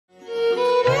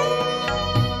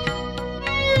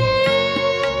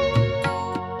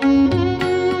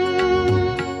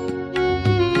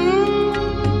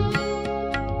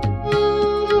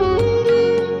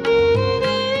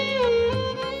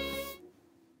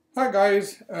Hi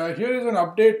guys, here is an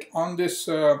update on this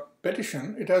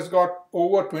petition. It has got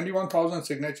over 21,000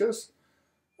 signatures.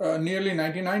 Nearly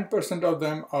 99% of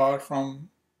them are from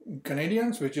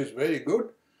Canadians, which is very good.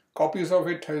 Copies of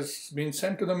it has been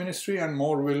sent to the ministry and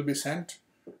more will be sent,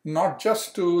 not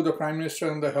just to the Prime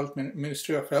Minister and the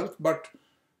Ministry of Health, but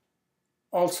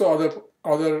also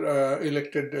other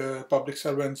elected public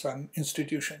servants and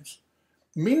institutions.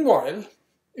 Meanwhile,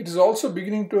 it is also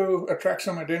beginning to attract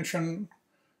some attention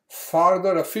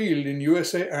farther afield in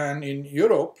USA and in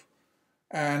Europe,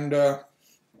 and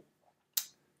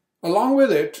along with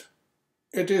it,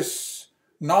 it is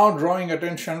now drawing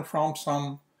attention from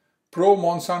some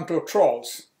pro-Monsanto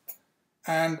trolls,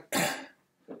 and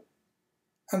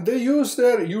they use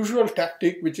their usual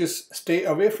tactic, which is stay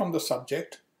away from the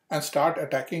subject and start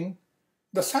attacking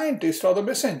the scientist or the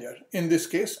messenger, in this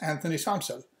case Anthony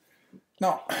Samsel.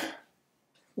 Now,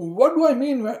 what do I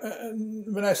mean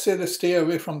when I say they stay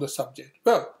away from the subject?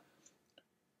 Well,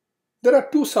 there are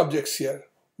two subjects here.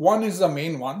 One is the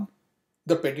main one,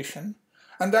 the petition,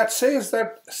 and that says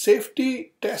that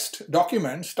safety test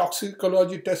documents,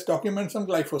 toxicology test documents on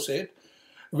glyphosate,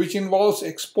 which involves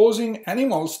exposing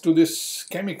animals to this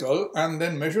chemical and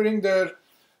then measuring their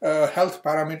health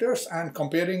parameters and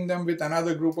comparing them with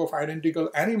another group of identical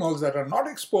animals that are not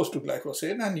exposed to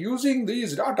glyphosate, and using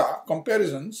these data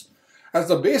comparisons as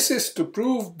the basis to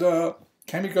prove the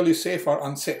chemical is safe or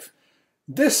unsafe.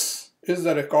 This is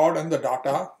the record and the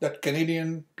data that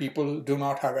Canadian people do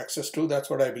not have access to. That's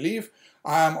what I believe.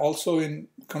 I am also in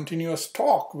continuous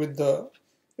talk with the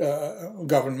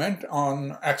government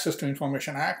on Access to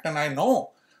Information Act, and I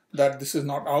know that this is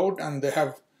not out and they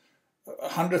have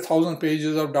 100,000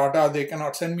 pages of data. They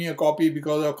cannot send me a copy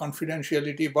because of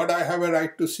confidentiality, but I have a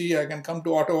right to see. I can come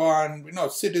to Ottawa and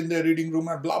sit in their reading room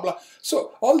and blah blah.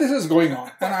 So all this is going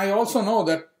on, and I also know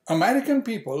that American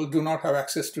people do not have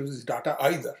access to this data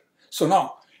either. So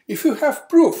now, if you have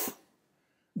proof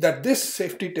that this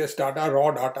safety test data, raw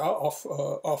data of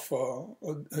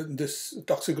this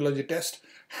toxicology test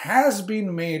has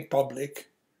been made public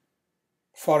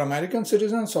for American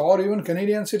citizens or even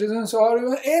Canadian citizens or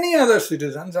even any other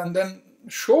citizens, and then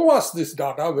show us this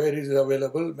data where it is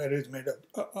available, where it is made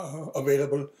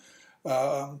available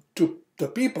to the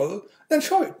people, then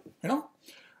show it.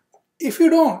 If you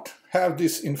don't have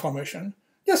this information,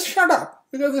 just shut up,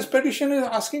 because this petition is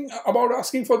asking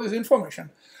for this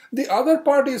information. The other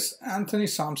part is Anthony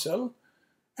Samsel,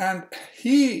 and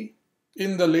he,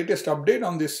 in the latest update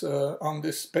on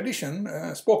this petition,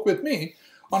 spoke with me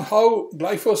on how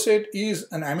glyphosate is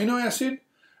an amino acid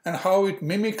and how it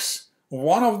mimics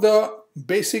one of the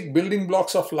basic building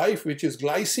blocks of life, which is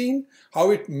glycine,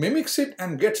 how it mimics it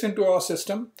and gets into our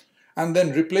system and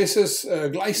then replaces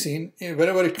glycine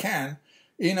wherever it can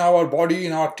in our body,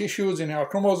 in our tissues, in our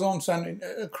chromosomes, and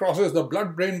crosses the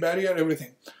blood-brain barrier,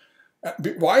 everything.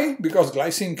 Why? Because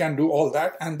glycine can do all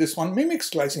that, and this one mimics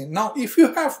glycine. Now, if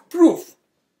you have proof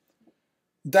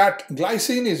that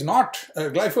glyphosate is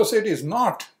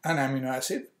not an amino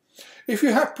acid, if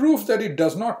you have proof that it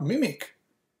does not mimic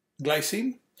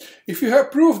glycine, if you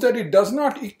have proof that it does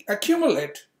not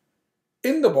accumulate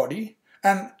in the body,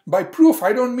 and by proof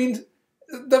I don't mean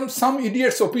some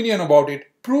idiot's opinion about it.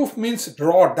 Proof means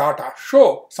raw data.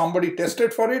 Show somebody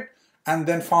tested for it and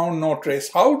then found no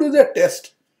trace. How do they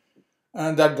test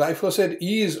that glyphosate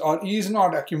is or is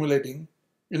not accumulating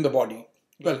in the body?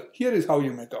 Well, here is how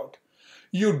you make out.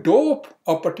 You dope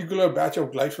a particular batch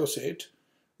of glyphosate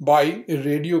by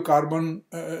radioactive carbon,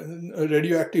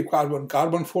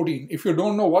 carbon-14. If you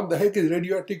don't know what the heck is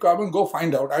radioactive carbon, go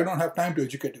find out. I don't have time to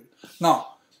educate you.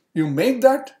 Now, you make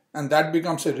that, and that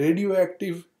becomes a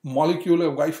radioactive molecule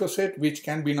of glyphosate, which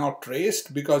can be now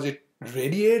traced because it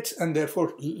radiates and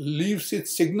therefore leaves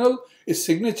its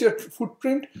signature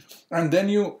footprint, and then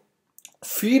you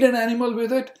feed an animal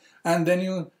with it, and then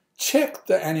you check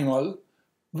the animal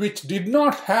which did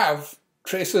not have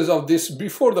traces of this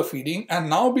before the feeding and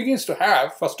now begins to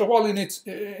have, first of all in its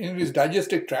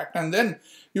digestive tract, and then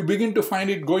you begin to find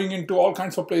it going into all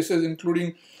kinds of places,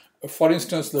 including, for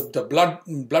instance, the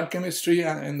blood chemistry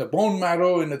and in the bone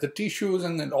marrow and the tissues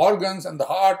and the organs and the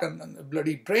heart and the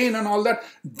bloody brain and all that.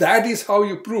 That is how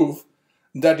you prove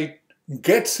that it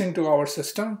gets into our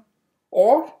system,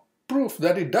 or proof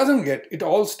that it doesn't get. It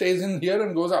all stays in here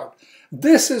and goes out.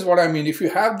 This is what I mean. If you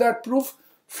have that proof,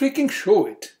 freaking show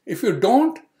it. If you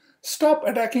don't, stop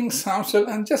attacking Samsel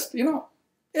and just,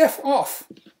 F off.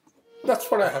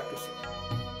 That's what I have to say.